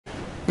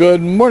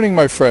Good morning,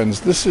 my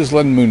friends. This is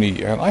Len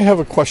Mooney, and I have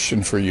a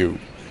question for you.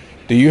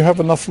 Do you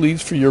have enough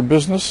leads for your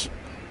business?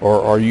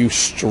 Or are you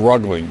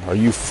struggling? Are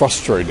you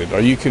frustrated?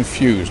 Are you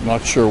confused,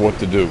 not sure what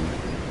to do?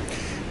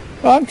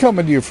 I'm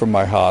coming to you from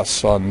my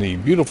house on the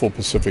beautiful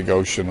Pacific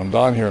Ocean. I'm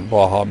down here in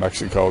Baja,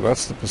 Mexico.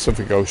 That's the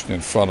Pacific Ocean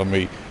in front of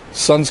me.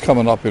 Sun's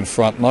coming up in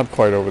front, not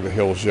quite over the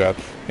hills yet,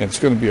 and it's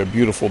going to be a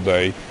beautiful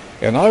day.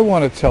 And I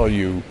want to tell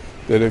you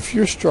that if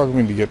you're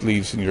struggling to get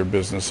leads in your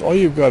business, all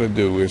you've got to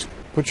do is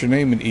put your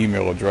name and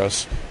email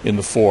address in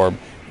the form,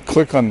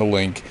 click on the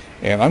link,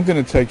 and I'm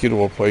going to take you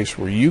to a place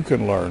where you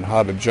can learn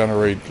how to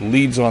generate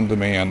leads on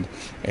demand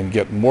and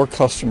get more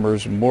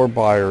customers, more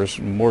buyers,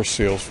 more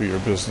sales for your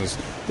business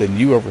than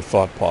you ever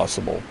thought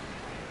possible.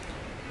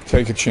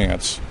 Take a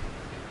chance.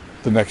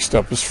 The next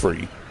step is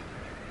free.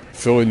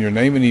 Fill in your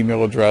name and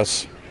email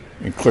address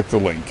and click the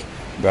link.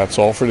 That's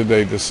all for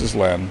today. This is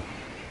Len.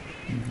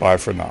 Bye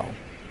for now.